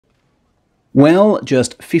Well,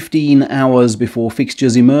 just 15 hours before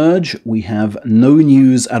fixtures emerge, we have no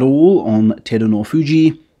news at all on Teru no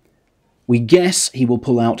Fuji. We guess he will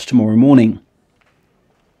pull out tomorrow morning.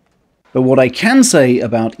 But what I can say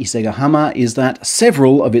about Isegahama is that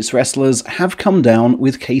several of its wrestlers have come down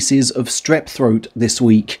with cases of strep throat this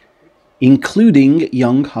week, including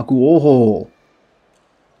young Hakuoho.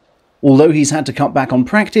 Although he's had to cut back on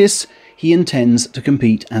practice, he intends to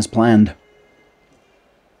compete as planned.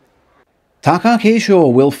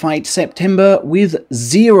 Takakeisho will fight September with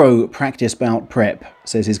 0 practice bout prep,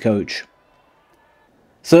 says his coach.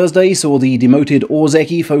 Thursday saw the demoted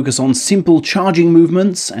Ozeki focus on simple charging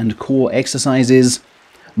movements and core exercises,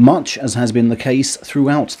 much as has been the case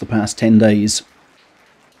throughout the past 10 days.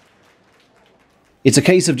 It's a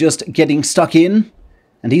case of just getting stuck in,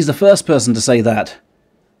 and he's the first person to say that,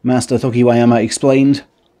 Master Tokiwayama explained.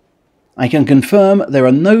 I can confirm there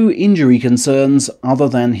are no injury concerns other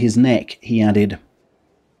than his neck, he added.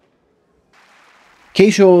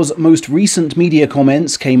 Keisho's most recent media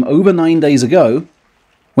comments came over 9 days ago,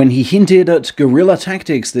 when he hinted at guerrilla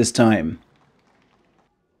tactics this time.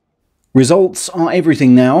 Results are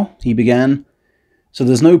everything now, he began, so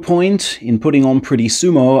there's no point in putting on pretty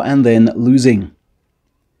sumo and then losing.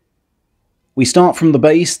 We start from the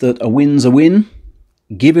base that a win's a win,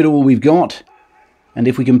 give it all we've got, and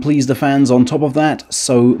if we can please the fans on top of that,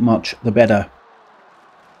 so much the better.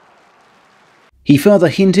 He further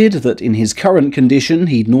hinted that in his current condition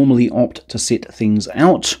he'd normally opt to sit things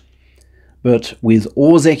out, but with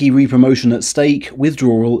Ozeki repromotion at stake,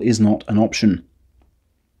 withdrawal is not an option.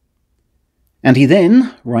 And he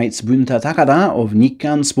then, writes Bunta Takada of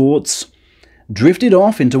Nikkan Sports, drifted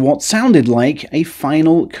off into what sounded like a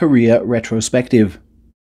final career retrospective.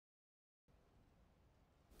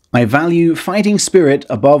 I value fighting spirit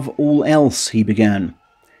above all else, he began.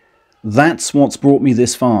 That's what's brought me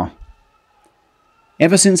this far.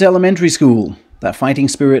 Ever since elementary school, that fighting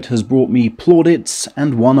spirit has brought me plaudits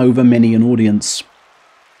and won over many an audience.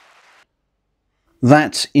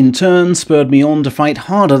 That, in turn, spurred me on to fight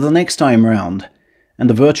harder the next time round, and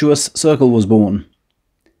a virtuous circle was born.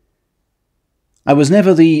 I was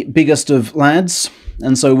never the biggest of lads,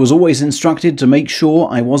 and so was always instructed to make sure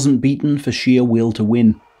I wasn't beaten for sheer will to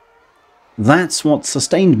win. That's what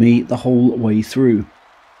sustained me the whole way through.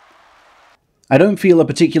 I don't feel a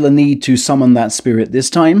particular need to summon that spirit this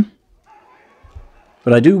time,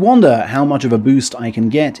 but I do wonder how much of a boost I can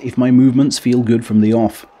get if my movements feel good from the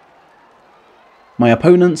off. My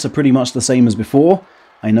opponents are pretty much the same as before,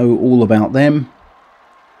 I know all about them.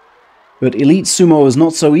 But Elite Sumo is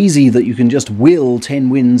not so easy that you can just will 10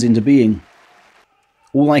 wins into being.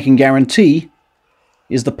 All I can guarantee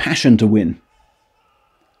is the passion to win.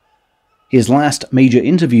 His last major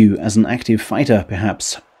interview as an active fighter,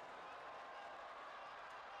 perhaps.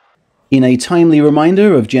 In a timely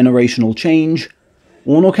reminder of generational change,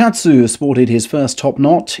 Onokatsu sported his first top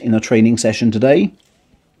knot in a training session today.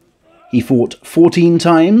 He fought 14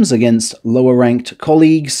 times against lower-ranked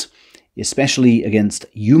colleagues, especially against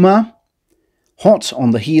Yuma, hot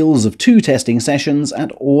on the heels of 2 testing sessions at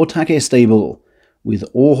Otake Stable, with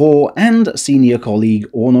Oho and senior colleague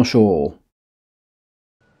Onosho.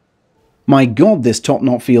 My god, this top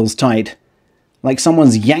knot feels tight. Like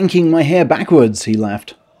someone's yanking my hair backwards, he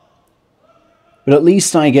laughed. But at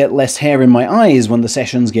least I get less hair in my eyes when the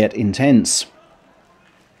sessions get intense.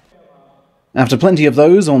 After plenty of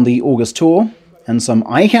those on the August tour, and some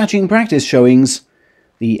eye-catching practice showings,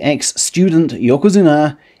 the ex-student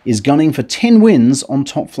Yokozuna is gunning for 10 wins on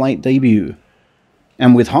Top Flight debut,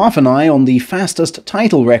 and with half an eye on the fastest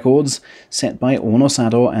title records set by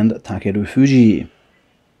Onosato and Takeru Fuji.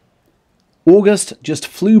 August just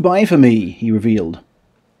flew by for me, he revealed.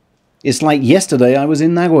 It's like yesterday I was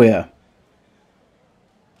in Nagoya.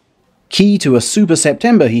 Key to a super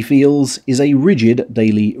September, he feels, is a rigid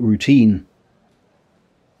daily routine.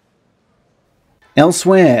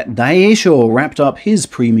 Elsewhere, Daieisho wrapped up his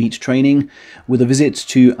pre-meet training with a visit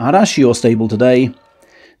to Arashio Stable today,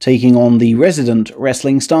 taking on the resident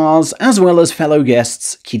wrestling stars as well as fellow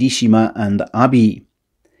guests Kirishima and Abi.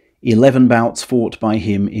 11 bouts fought by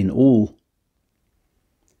him in all.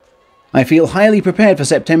 I feel highly prepared for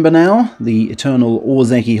September now, the eternal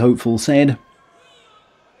Ozeki hopeful said.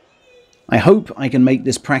 I hope I can make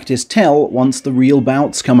this practice tell once the real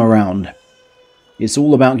bouts come around. It's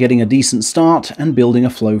all about getting a decent start and building a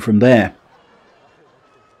flow from there.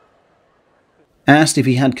 Asked if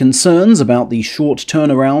he had concerns about the short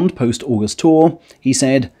turnaround post-August tour, he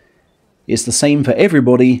said, "It's the same for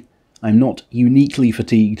everybody, I'm not uniquely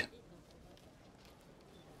fatigued."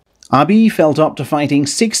 Abi felt up to fighting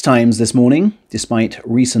 6 times this morning, despite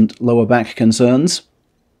recent lower back concerns.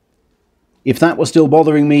 If that were still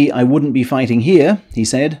bothering me, I wouldn't be fighting here, he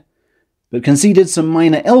said, but conceded some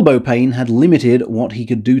minor elbow pain had limited what he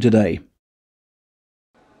could do today.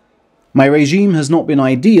 My regime has not been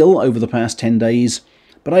ideal over the past 10 days,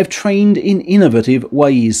 but I've trained in innovative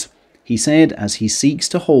ways, he said as he seeks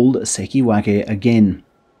to hold Sekiwake again.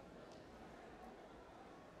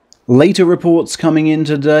 Later reports coming in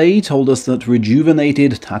today told us that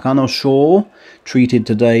rejuvenated Takakeisho, treated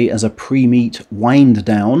today as a pre-meet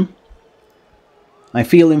wind-down. I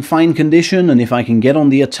feel in fine condition, and if I can get on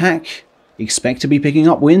the attack, expect to be picking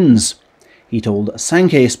up wins, he told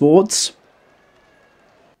Sankei Sports.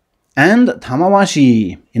 And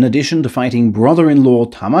Tamawashi, in addition to fighting brother-in-law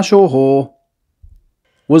Tamashoho,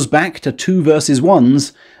 was back to 2 versus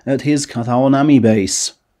 1s at his Kataonami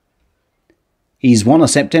base. He's won a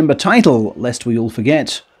September title, lest we all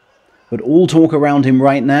forget, but all talk around him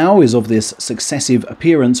right now is of this successive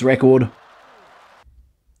appearance record.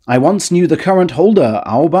 I once knew the current holder,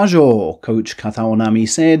 Aobajo, Coach Kataonami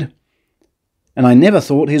said, and I never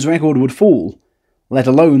thought his record would fall, let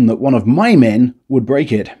alone that one of my men would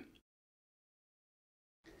break it.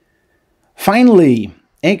 Finally,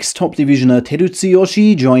 ex-top divisioner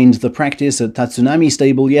Terutsuyoshi joined the practice at Tatsunami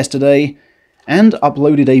stable yesterday and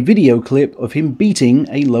uploaded a video clip of him beating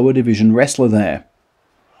a lower division wrestler there.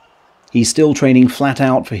 He's still training flat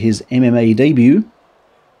out for his MMA debut.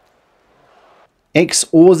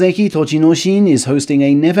 Ex-Ozeki Tochinoshin is hosting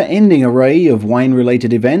a never-ending array of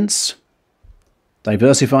wine-related events,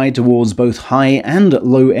 diversified towards both high and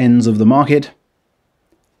low ends of the market.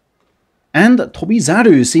 And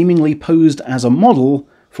Tobizaru seemingly posed as a model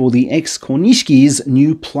for the ex-Konishiki's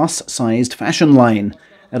new plus-sized fashion line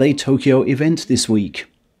at a Tokyo event this week.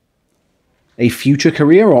 A future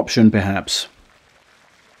career option, perhaps.